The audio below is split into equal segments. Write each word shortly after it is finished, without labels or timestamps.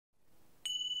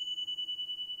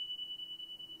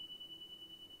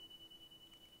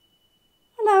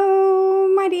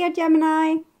dear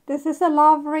Gemini. This is a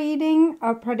love reading,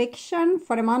 a prediction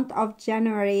for the month of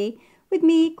January with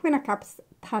me, Queen of Cups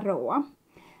Tarot.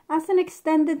 As an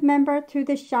extended member to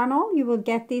this channel, you will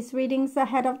get these readings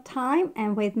ahead of time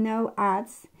and with no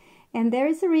ads. And there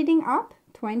is a reading up,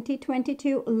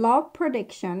 2022 love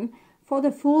prediction for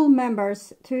the full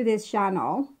members to this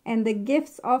channel. And the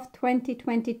gifts of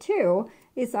 2022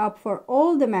 is up for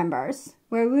all the members,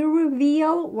 where we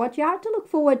reveal what you have to look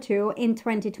forward to in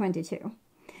 2022.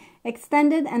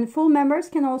 Extended and full members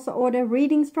can also order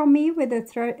readings from me with a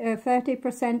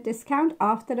 30% discount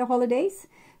after the holidays.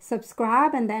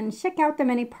 Subscribe and then check out the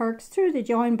many perks through the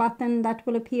join button that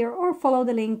will appear, or follow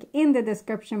the link in the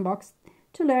description box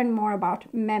to learn more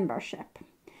about membership.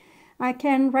 I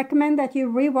can recommend that you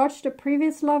rewatch the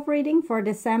previous love reading for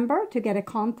December to get a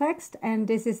context, and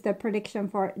this is the prediction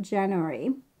for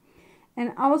January.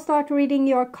 And I will start reading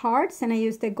your cards, and I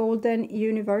use the Golden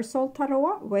Universal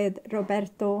Tarot with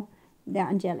Roberto De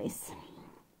Angelis.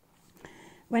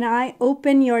 When I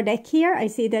open your deck here, I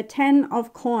see the 10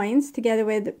 of coins together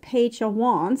with Page of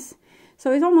Wands.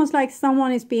 So it's almost like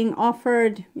someone is being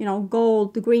offered, you know,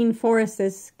 gold, green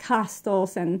forests,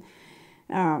 castles, and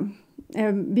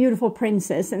a beautiful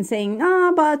princess, and saying,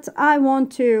 but I want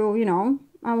to, you know,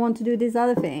 I want to do this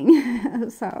other thing.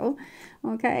 So,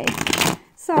 okay.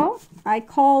 So I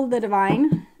call the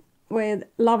divine with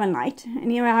love and light.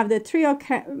 And here I have the Three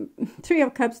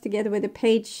of Cups together with the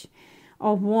Page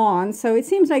of Wands. So it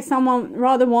seems like someone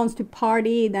rather wants to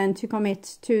party than to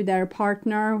commit to their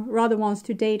partner, rather wants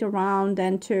to date around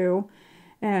than to,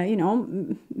 you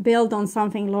know, build on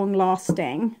something long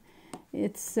lasting.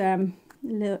 It's a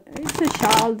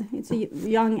child, it's a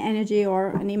young energy or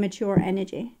an immature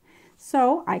energy.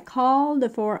 So I call the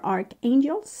 4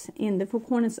 archangels in the 4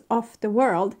 corners of the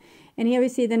world. And here we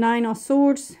see the 9 of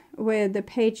Swords with the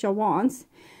Page of Wands.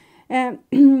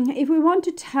 If we want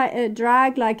to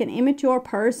drag like an immature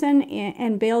person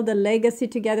and build a legacy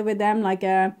together with them, like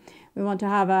we want to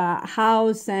have a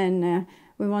house, and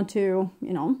we want to,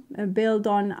 you know, build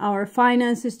on our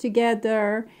finances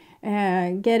together,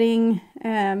 getting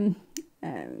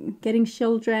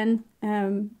children,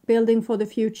 building for the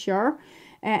future.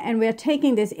 And we are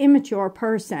taking this immature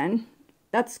person,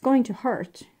 that's going to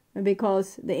hurt,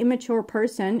 because the immature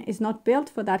person is not built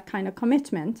for that kind of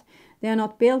commitment. They are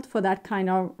not built for that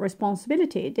kind of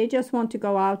responsibility. They just want to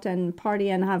go out and party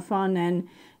and have fun and,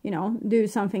 you know, do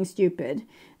something stupid.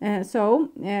 So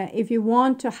if you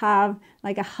want to have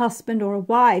like a husband or a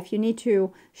wife, you need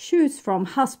to choose from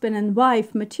husband and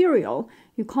wife material.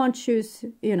 You can't choose,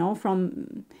 you know,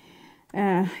 from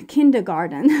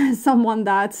kindergarten, someone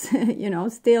that's, you know,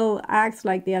 still acts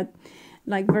like they're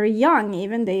like very young,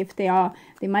 even if they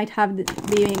might have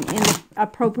being in the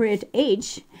appropriate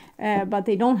age, but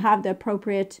they don't have the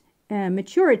appropriate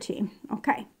maturity.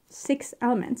 Okay, 6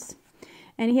 elements.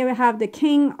 And here we have the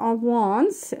King of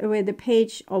Wands with the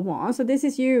Page of Wands. So this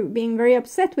is you being very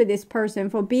upset with this person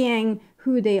for being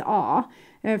who they are,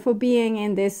 for being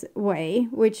in this way,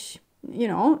 which, you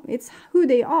know, it's who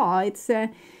they are. It's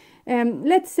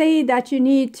let's say that you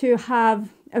need to have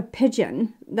a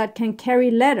pigeon that can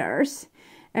carry letters,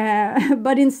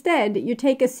 but instead you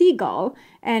take a seagull,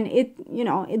 and it, you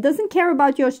know, it doesn't care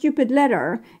about your stupid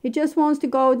letter. It just wants to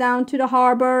go down to the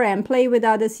harbor and play with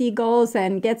other seagulls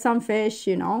and get some fish,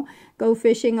 you know, go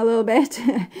fishing a little bit.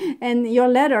 And your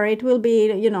letter, it will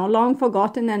be, you know, long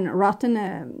forgotten and rotten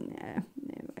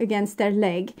against their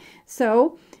leg.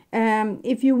 So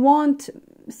if you want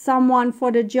someone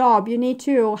for the job, you need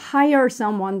to hire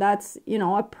someone that's, you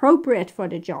know, appropriate for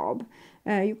the job.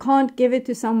 You can't give it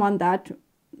to someone that,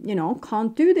 you know,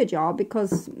 can't do the job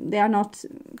because they are not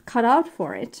cut out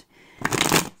for it.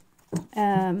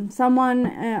 Someone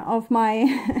of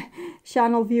my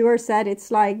channel viewers said it's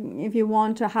like if you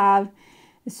want to have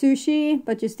sushi,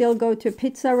 but you still go to a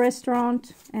pizza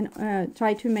restaurant and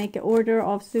try to make an order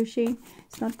of sushi,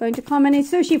 it's not going to come any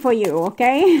sushi for you,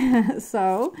 okay?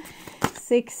 So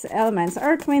 6 elements,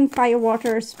 earth, wind, fire,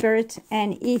 water, spirit,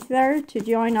 and ether, to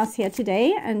join us here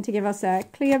today and to give us a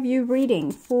clear view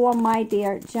reading for my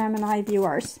dear Gemini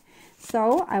viewers.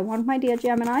 So I want my dear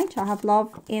Gemini to have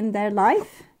love in their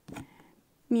life.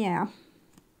 Yeah.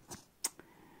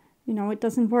 You know, it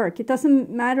doesn't work. It doesn't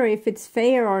matter if it's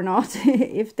fair or not.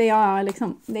 If they are like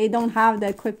they don't have the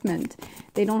equipment,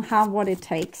 they don't have what it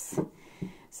takes.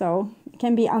 So it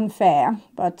can be unfair,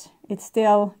 but it's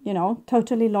still, you know,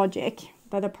 totally logic.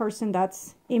 But a person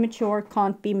that's immature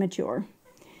can't be mature.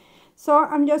 So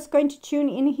I'm just going to tune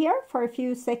in here for a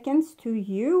few seconds to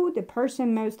you, the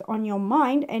person most on your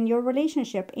mind, and your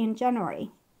relationship in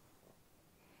January.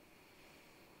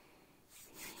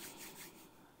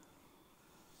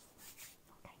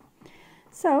 Okay.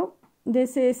 So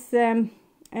this is the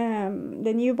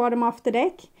new bottom of the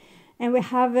deck. And we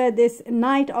have this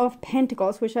Knight of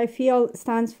Pentacles, which I feel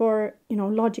stands for, you know,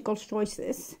 logical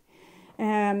choices.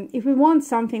 If we want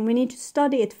something, we need to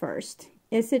study it first.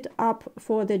 Is it up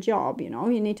for the job? You know,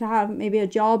 you need to have maybe a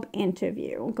job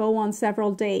interview, go on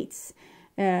several dates,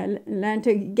 learn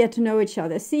to get to know each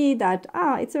other, see that,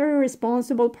 it's a very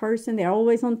responsible person, they're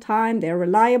always on time, they're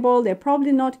reliable, they're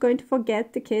probably not going to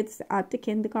forget the kids at the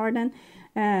kindergarten.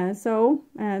 So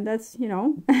that's, you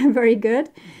know, very good.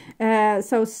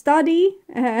 So study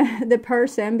the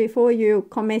person before you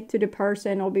commit to the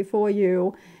person, or before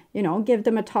you know, give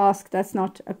them a task that's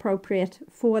not appropriate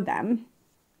for them.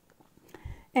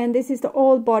 And this is the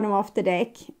old bottom of the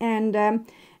deck. And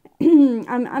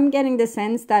I'm getting the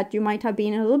sense that you might have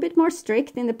been a little bit more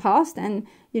strict in the past, and,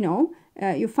 you know,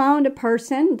 you found a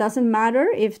person, doesn't matter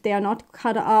if they are not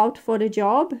cut out for the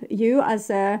job. You as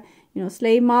a, you know,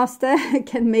 slave master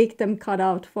can make them cut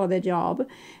out for the job.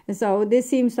 So this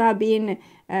seems to have been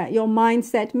your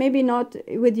mindset, maybe not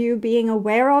with you being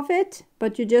aware of it,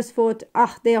 but you just thought,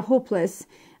 they are hopeless,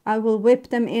 I will whip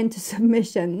them into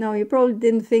submission. No, you probably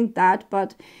didn't think that,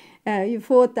 but you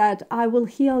thought that I will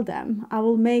heal them, I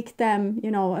will make them, you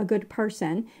know, a good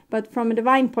person. But from a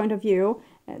divine point of view,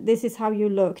 this is how you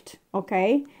looked,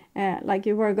 okay? Like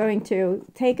you were going to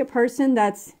take a person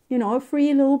that's, you know, a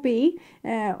free little bee,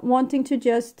 wanting to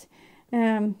just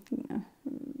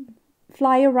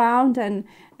fly around and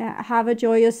have a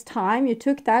joyous time. You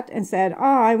took that and said,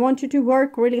 I want you to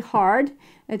work really hard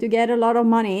to get a lot of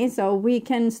money so we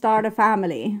can start a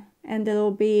family. And the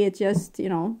little bee just, you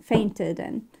know, fainted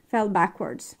and fell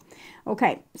backwards.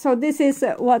 Okay, so this is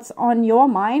what's on your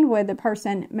mind, with the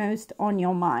person most on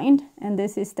your mind. And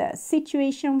this is the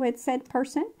situation with said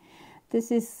person.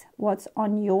 This is what's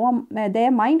on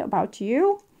their mind about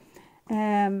you,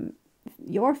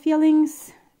 your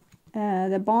feelings,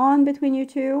 the bond between you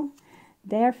two,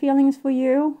 their feelings for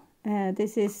you.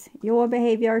 This is your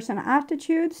behaviors and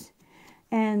attitudes,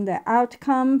 and the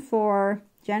outcome for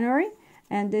January.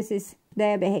 And this is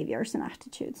their behaviors and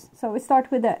attitudes. So we start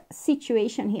with the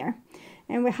situation here.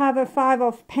 And we have a 5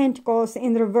 of Pentacles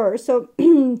in reverse. So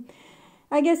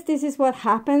I guess this is what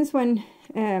happens when,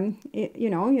 you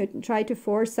know, you try to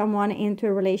force someone into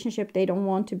a relationship they don't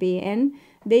want to be in.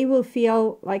 They will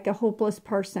feel like a hopeless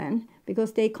person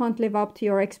because they can't live up to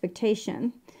your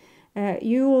expectation.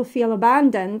 You will feel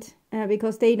abandoned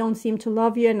because they don't seem to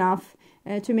love you enough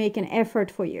to make an effort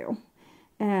for you.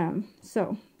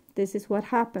 So this is what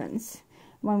happens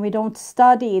when we don't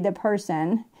study the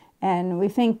person and we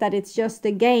think that it's just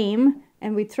a game,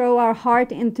 and we throw our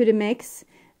heart into the mix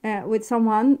with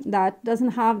someone that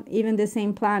doesn't have even the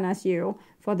same plan as you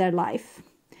for their life.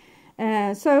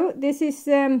 So this is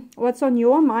what's on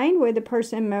your mind, with the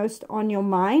person most on your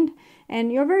mind.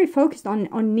 And you're very focused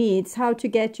on needs, how to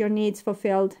get your needs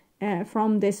fulfilled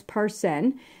from this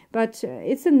person. But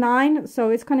it's a 9, so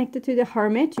it's connected to the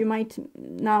Hermit. You might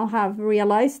now have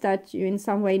realized that you in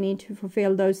some way need to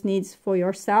fulfill those needs for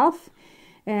yourself.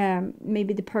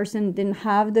 Maybe the person didn't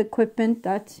have the equipment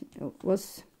that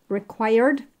was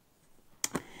required.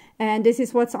 And this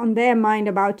is what's on their mind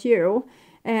about you.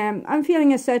 I'm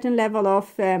feeling a certain level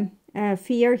of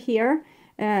fear here,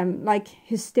 like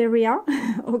hysteria,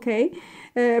 okay?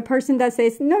 A person that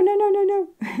says, no, no, no, no, no.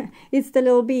 It's the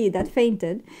little bee that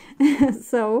fainted.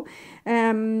 So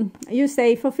you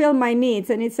say, fulfill my needs.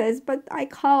 And it says, but I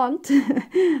can't.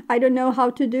 I don't know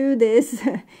how to do this.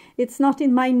 It's not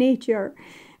in my nature.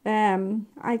 I'm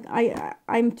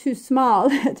too small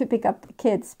to pick up the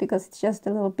kids because it's just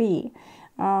a little bee.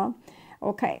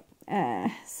 Okay.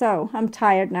 So I'm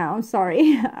tired now. I'm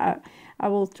sorry. I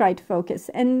will try to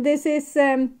focus. And this is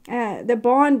the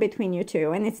bond between you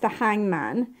two, and it's the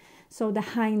Hangman. So the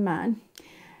Hangman.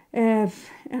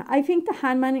 I think the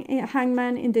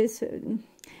Hangman in this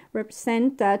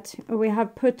represent that we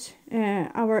have put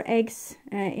our eggs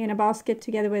in a basket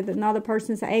together with another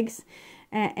person's eggs,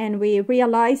 and we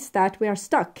realize that we are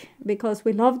stuck because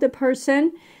we love the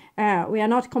person. We are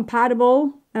not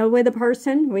compatible with the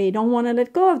person. We don't want to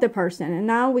let go of the person. And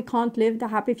now we can't live the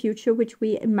happy future which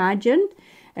we imagined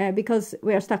because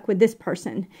we are stuck with this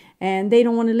person. And they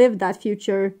don't want to live that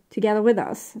future together with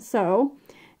us. So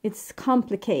it's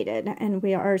complicated and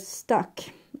we are stuck.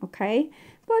 Okay.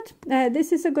 But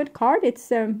this is a good card. It's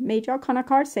a major arcana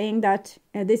card saying that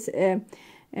this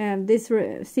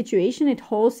situation, it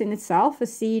holds in itself a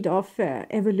seed of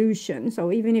evolution. So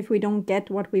even if we don't get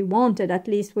what we wanted, at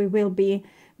least we will be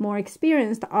more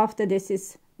experienced after this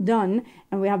is done,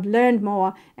 and we have learned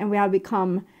more, and we have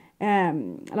become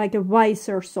like a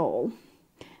wiser soul.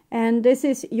 And this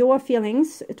is your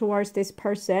feelings towards this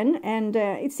person. And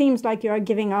it seems like you are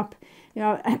giving up, you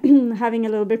know, having a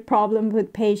little bit problem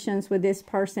with patience with this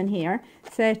person here.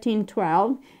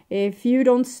 1312. If you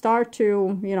don't start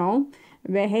to, you know,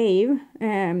 behave,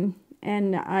 and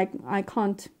I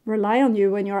can't rely on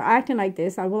you when you're acting like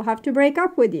this, I will have to break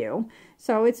up with you.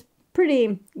 So it's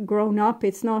pretty grown up.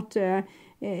 It's not,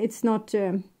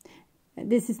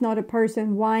 this is not a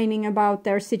person whining about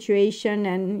their situation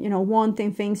and, you know,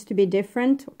 wanting things to be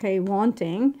different. Okay,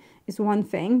 wanting is one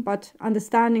thing, but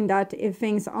understanding that if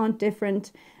things aren't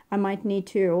different, I might need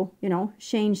to, you know,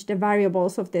 change the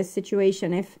variables of this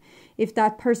situation. If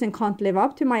that person can't live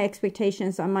up to my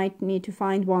expectations, I might need to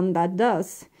find one that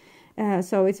does.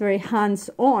 So it's very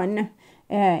hands-on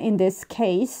in this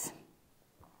case.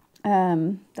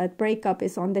 That breakup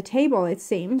is on the table, it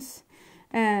seems.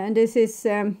 And this is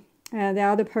the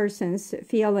other person's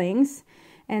feelings,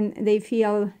 and they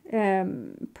feel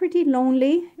pretty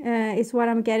lonely, is what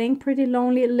I'm getting. Pretty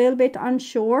lonely, a little bit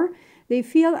unsure. They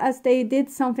feel as they did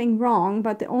something wrong,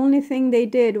 but the only thing they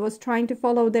did was trying to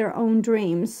follow their own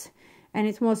dreams, and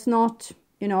it was not,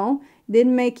 you know,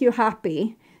 didn't make you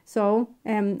happy. So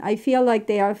I feel like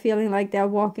they are feeling like they're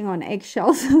walking on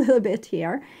eggshells a little bit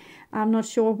here. I'm not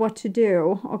sure what to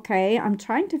do. Okay, I'm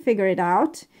trying to figure it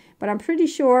out, but I'm pretty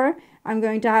sure I'm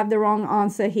going to have the wrong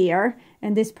answer here,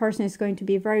 and this person is going to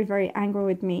be very, very angry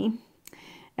with me.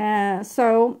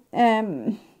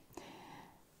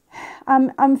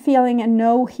 I'm feeling a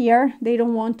no here. They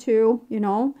don't want to, you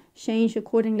know, change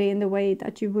accordingly in the way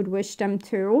that you would wish them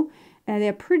to.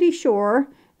 They're pretty sure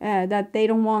that they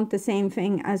don't want the same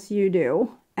thing as you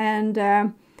do,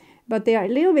 and but they are a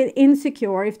little bit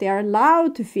insecure if they are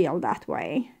allowed to feel that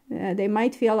way. They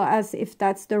might feel as if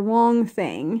that's the wrong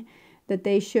thing, that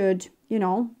they should, you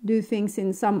know, do things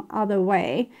in some other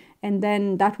way, and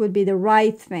then that would be the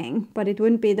right thing, but it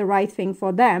wouldn't be the right thing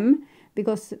for them,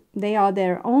 because they are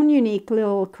their own unique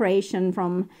little creation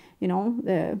from, you know,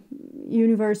 the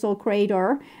universal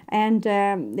creator, and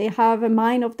they have a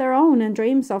mind of their own and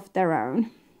dreams of their own.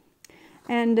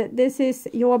 And this is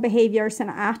your behaviors and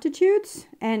attitudes.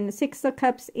 And 6 of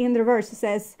Cups in the reverse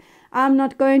says, I'm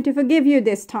not going to forgive you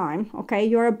this time. Okay,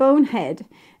 you're a bonehead.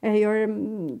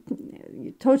 You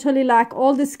totally lack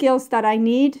all the skills that I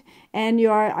need, and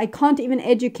I can't even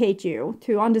educate you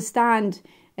to understand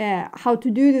how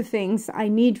to do the things I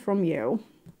need from you.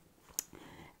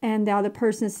 And the other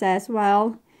person says,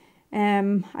 well,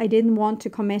 I didn't want to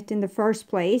commit in the first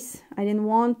place. I didn't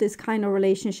want this kind of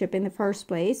relationship in the first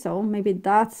place. So maybe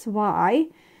that's why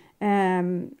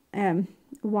it's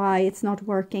not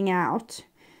working out.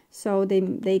 So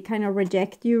they kind of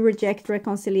reject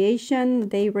reconciliation.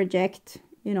 They reject,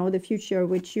 you know, the future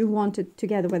which you wanted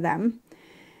together with them.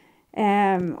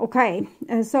 Okay,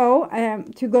 so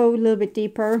to go a little bit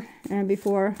deeper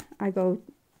before I go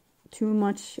too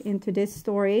much into this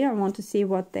story, I want to see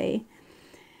what they...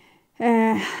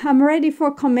 I'm ready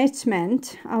for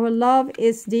commitment. Our love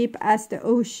is deep as the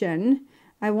ocean.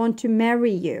 I want to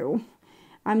marry you.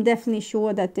 I'm definitely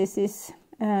sure that this is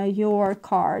your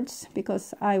cards,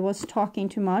 because I was talking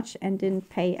too much and didn't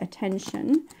pay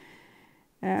attention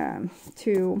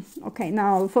to... Okay,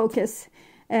 now I'll focus.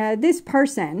 This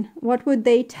person, what would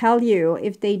they tell you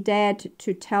if they dared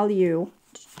to tell you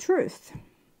the truth?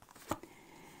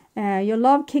 Your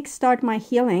love kickstart my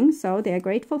healing, so they are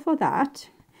grateful for that.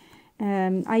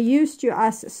 I used you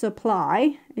as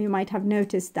supply. You might have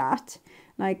noticed that.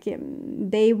 Like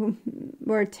they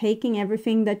were taking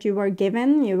everything that you were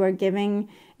given. You were giving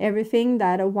everything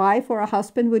that a wife or a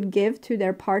husband would give to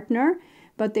their partner.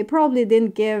 But they probably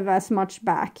didn't give as much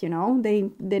back, you know.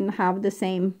 They didn't have the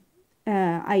same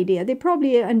idea. They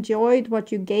probably enjoyed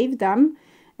what you gave them.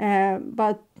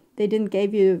 But they didn't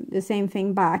give you the same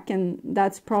thing back. And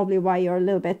that's probably why you're a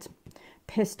little bit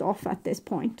pissed off at this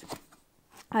point.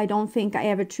 I don't think I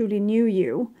ever truly knew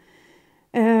you.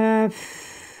 I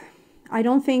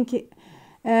don't think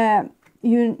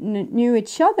you knew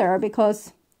each other,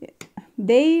 because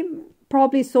they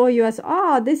probably saw you as,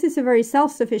 this is a very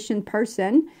self-sufficient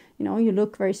person. You know, you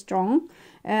look very strong.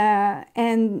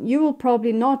 And you will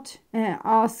probably not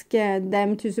ask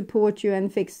them to support you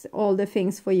and fix all the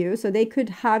things for you. So they could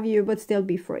have you but still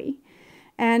be free.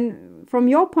 And from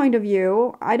your point of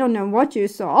view, I don't know what you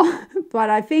saw,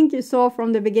 but I think you saw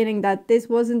from the beginning that this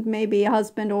wasn't maybe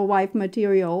husband or wife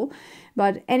material.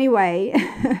 But anyway,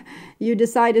 you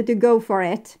decided to go for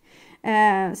it.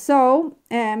 I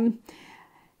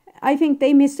think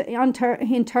they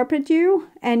misinterpret you,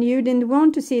 and you didn't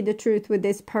want to see the truth with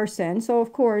this person. So,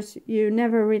 of course, you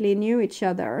never really knew each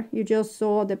other. You just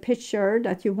saw the picture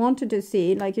that you wanted to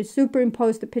see, like you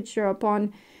superimposed the picture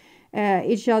upon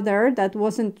each other that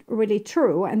wasn't really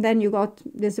true, and then you got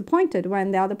disappointed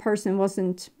when the other person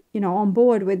wasn't, you know, on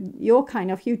board with your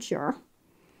kind of future.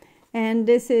 And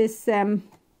this is an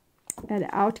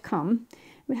outcome.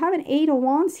 We have an 8 of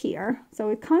Wands here, so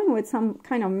it's coming with some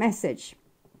kind of message.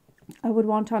 I would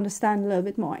want to understand a little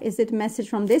bit more. Is it a message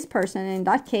from this person? And in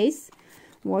that case,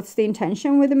 what's the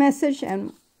intention with the message,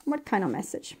 and what kind of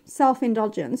message?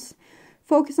 Self-indulgence.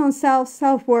 Focus on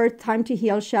self-worth, time to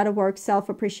heal, shadow work,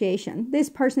 self-appreciation. This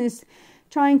person is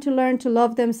trying to learn to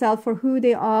love themselves for who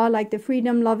they are, like the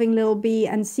freedom-loving little bee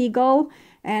and seagull.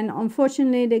 And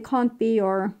unfortunately, they can't be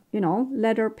your, you know,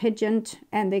 letter pigeon,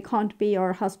 and they can't be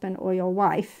your husband or your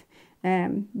wife.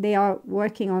 They are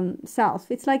working on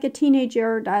self. It's like a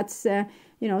teenager that's,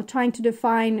 you know, trying to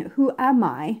define, who am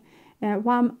I?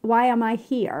 Why am I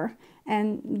here?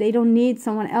 And they don't need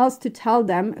someone else to tell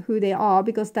them who they are,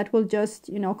 because that will just,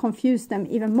 you know, confuse them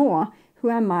even more. Who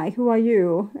am I? Who are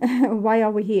you? Why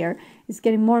are we here? It's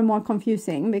getting more and more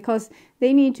confusing, because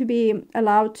they need to be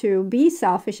allowed to be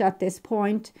selfish at this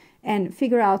point and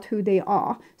figure out who they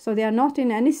are. So they are not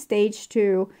in any stage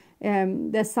to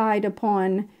decide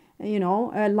upon, you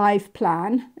know, a life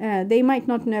plan. They might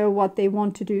not know what they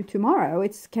want to do tomorrow.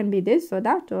 It can be this or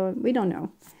that, or we don't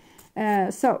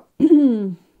know. So,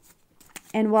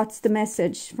 and what's the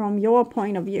message from your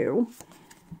point of view?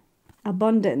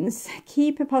 Abundance.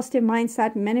 Keep a positive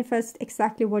mindset. Manifest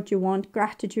exactly what you want.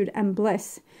 Gratitude and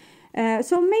bliss.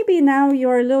 So maybe now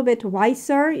you're a little bit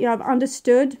wiser. You have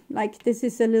understood, like this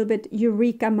is a little bit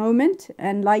eureka moment,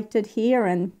 and lighted it here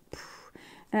and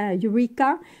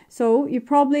eureka. So you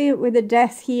probably, with the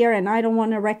death here, and I don't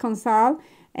want to reconcile,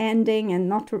 ending and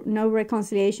no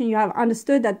reconciliation, you have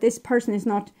understood that this person is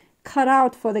not cut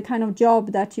out for the kind of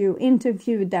job that you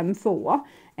interviewed them for,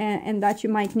 and that you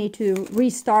might need to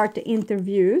restart the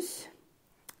interviews.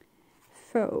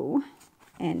 Foe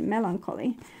and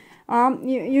melancholy.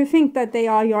 You think that they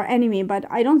are your enemy, but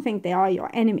I don't think they are your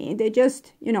enemy. They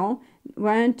just, you know,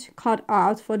 weren't cut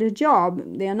out for the job.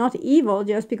 They are not evil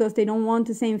just because they don't want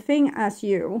the same thing as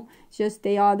you. It's just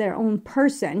they are their own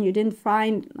person. You didn't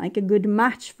find like a good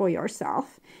match for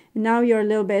yourself. And now you're a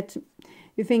little bit,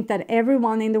 you think that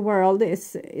everyone in the world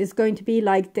is going to be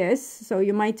like this. So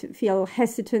you might feel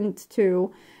hesitant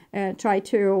to try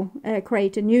to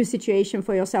create a new situation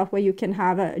for yourself where you can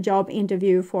have a job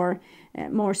interview for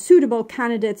more suitable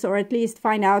candidates, or at least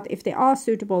find out if they are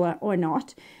suitable or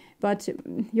not. But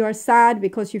you're sad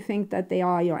because you think that they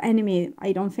are your enemy.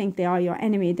 I don't think they are your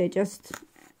enemy.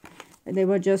 They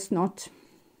were just not,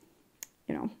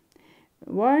 you know,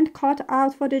 weren't cut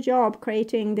out for the job,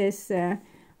 creating this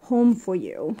home for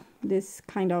you, this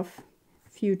kind of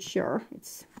future.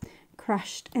 It's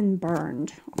crashed and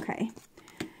burned. Okay.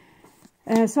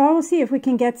 So I will see if we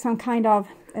can get some kind of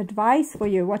advice for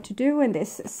you what to do in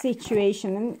this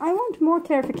situation. And I want more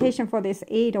clarification for this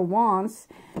 8 of Wands,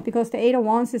 because the 8 of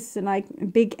Wands is like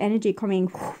big energy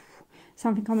coming,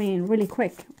 something coming in really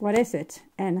quick. What is it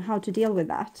and how to deal with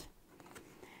that?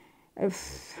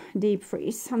 Deep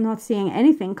freeze. I'm not seeing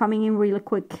anything coming in really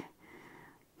quick.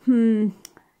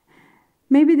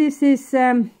 Maybe this is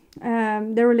the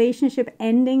relationship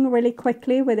ending really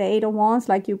quickly with the 8 of Wands,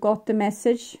 like you got the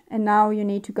message and now you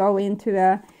need to go into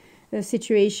a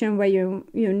situation where you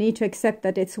need to accept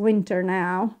that it's winter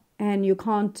now and you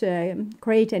can't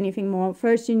create anything more.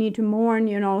 First you need to mourn,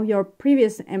 you know, your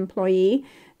previous employee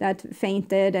that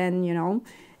fainted and, you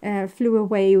know, flew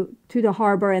away to the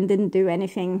harbor and didn't do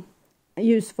anything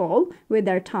useful with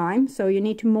their time. So you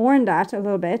need to mourn that a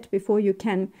little bit before you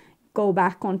can go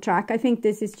back on track. I think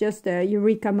this is just a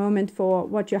eureka moment for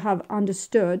what you have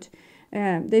understood.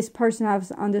 This person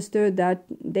has understood that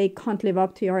they can't live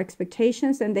up to your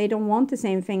expectations and they don't want the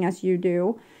same thing as you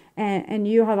do. And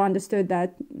you have understood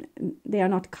that they are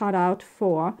not cut out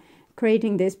for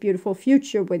creating this beautiful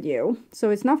future with you. So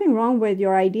it's nothing wrong with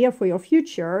your idea for your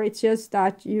future. It's just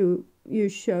that you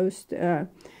chose a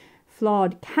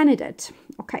flawed candidate.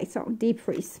 Okay, so deep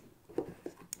freeze.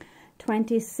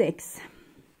 26.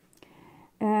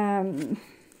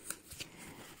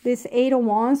 This 8 of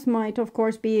Wands might of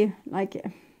course be like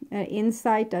an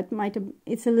insight that might have,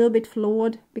 it's a little bit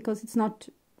flawed because it's not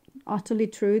utterly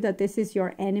true that this is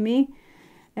your enemy.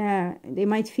 You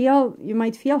might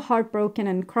feel heartbroken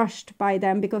and crushed by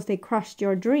them because they crushed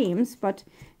your dreams, but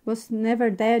it was never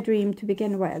their dream to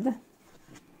begin with.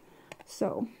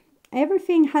 So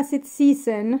everything has its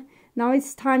season. Now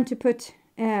it's time to put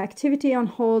activity on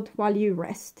hold while you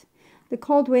rest. The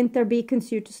cold winter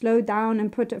beckons you to slow down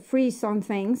and put a freeze on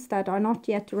things that are not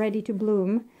yet ready to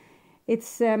bloom.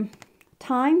 It's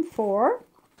time for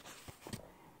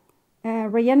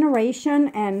regeneration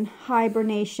and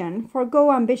hibernation.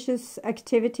 Forgo ambitious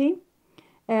activity.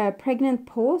 Pregnant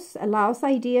pause allows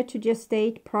idea to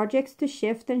gestate, projects to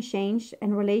shift and change,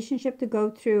 and relationship to go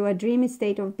through a dreamy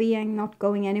state of being, not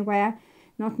going anywhere,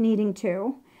 not needing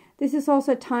to. This is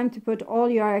also a time to put all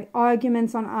your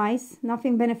arguments on ice.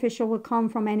 Nothing beneficial will come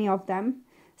from any of them.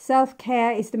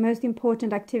 Self-care is the most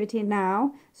important activity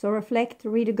now, so reflect,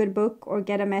 read a good book, or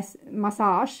get a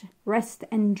massage, rest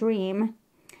and dream.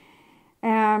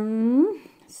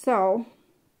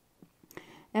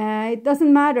 It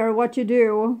doesn't matter what you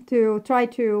do to try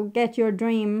to get your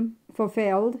dream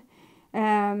fulfilled.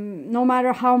 No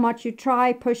matter how much you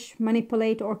try, push,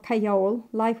 manipulate, or cajole,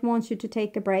 life wants you to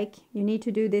take a break. You need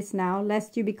to do this now,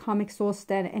 lest you become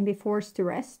exhausted and be forced to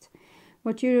rest.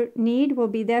 What you need will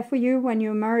be there for you when you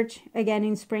emerge again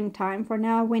in springtime. For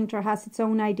now, winter has its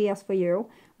own ideas for you.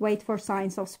 Wait for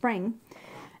signs of spring.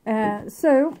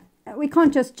 So we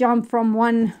can't just jump from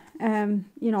one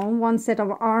set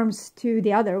of arms to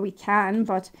the other. We can,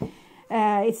 but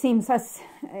it seems as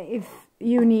if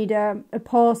you need a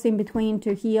pause in between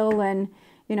to heal and,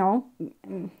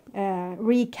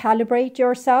 recalibrate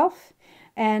yourself,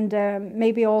 and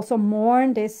maybe also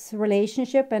mourn this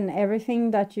relationship and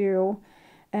everything that you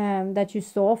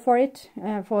saw for it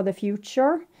for the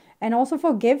future, and also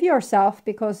forgive yourself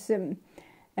because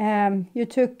you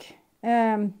took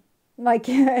like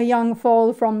a young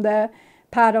foal from the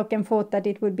paddock and thought that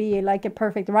it would be like a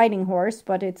perfect riding horse,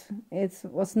 but it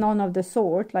was none of the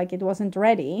sort. Like, it wasn't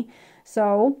ready.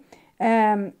 So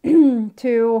you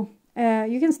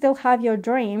can still have your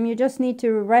dream. You just need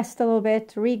to rest a little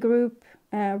bit, regroup,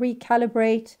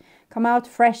 recalibrate, come out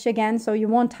fresh again, so you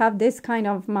won't have this kind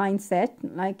of mindset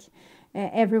like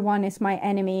everyone is my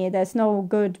enemy, there's no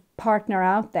good partner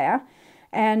out there.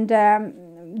 And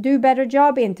do better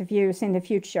job interviews in the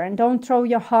future, and don't throw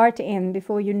your heart in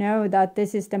before you know that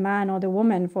this is the man or the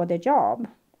woman for the job.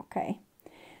 Okay,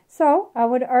 so I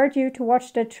would urge you to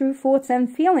watch the True Thoughts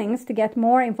and Feelings to get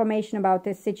more information about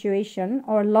this situation,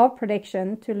 or Love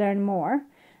Prediction to learn more.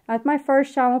 At my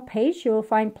first channel page, you will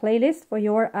find playlists for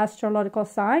your astrological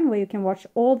sign, where you can watch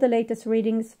all the latest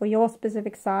readings for your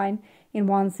specific sign in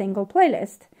one single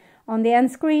playlist. On the end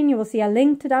screen, you will see a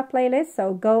link to that playlist,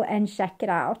 so go and check it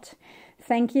out.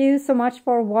 Thank you so much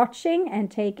for watching, and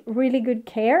take really good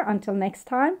care until next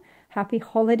time. Happy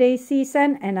holiday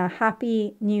season and a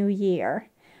happy new year.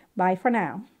 Bye for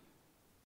now.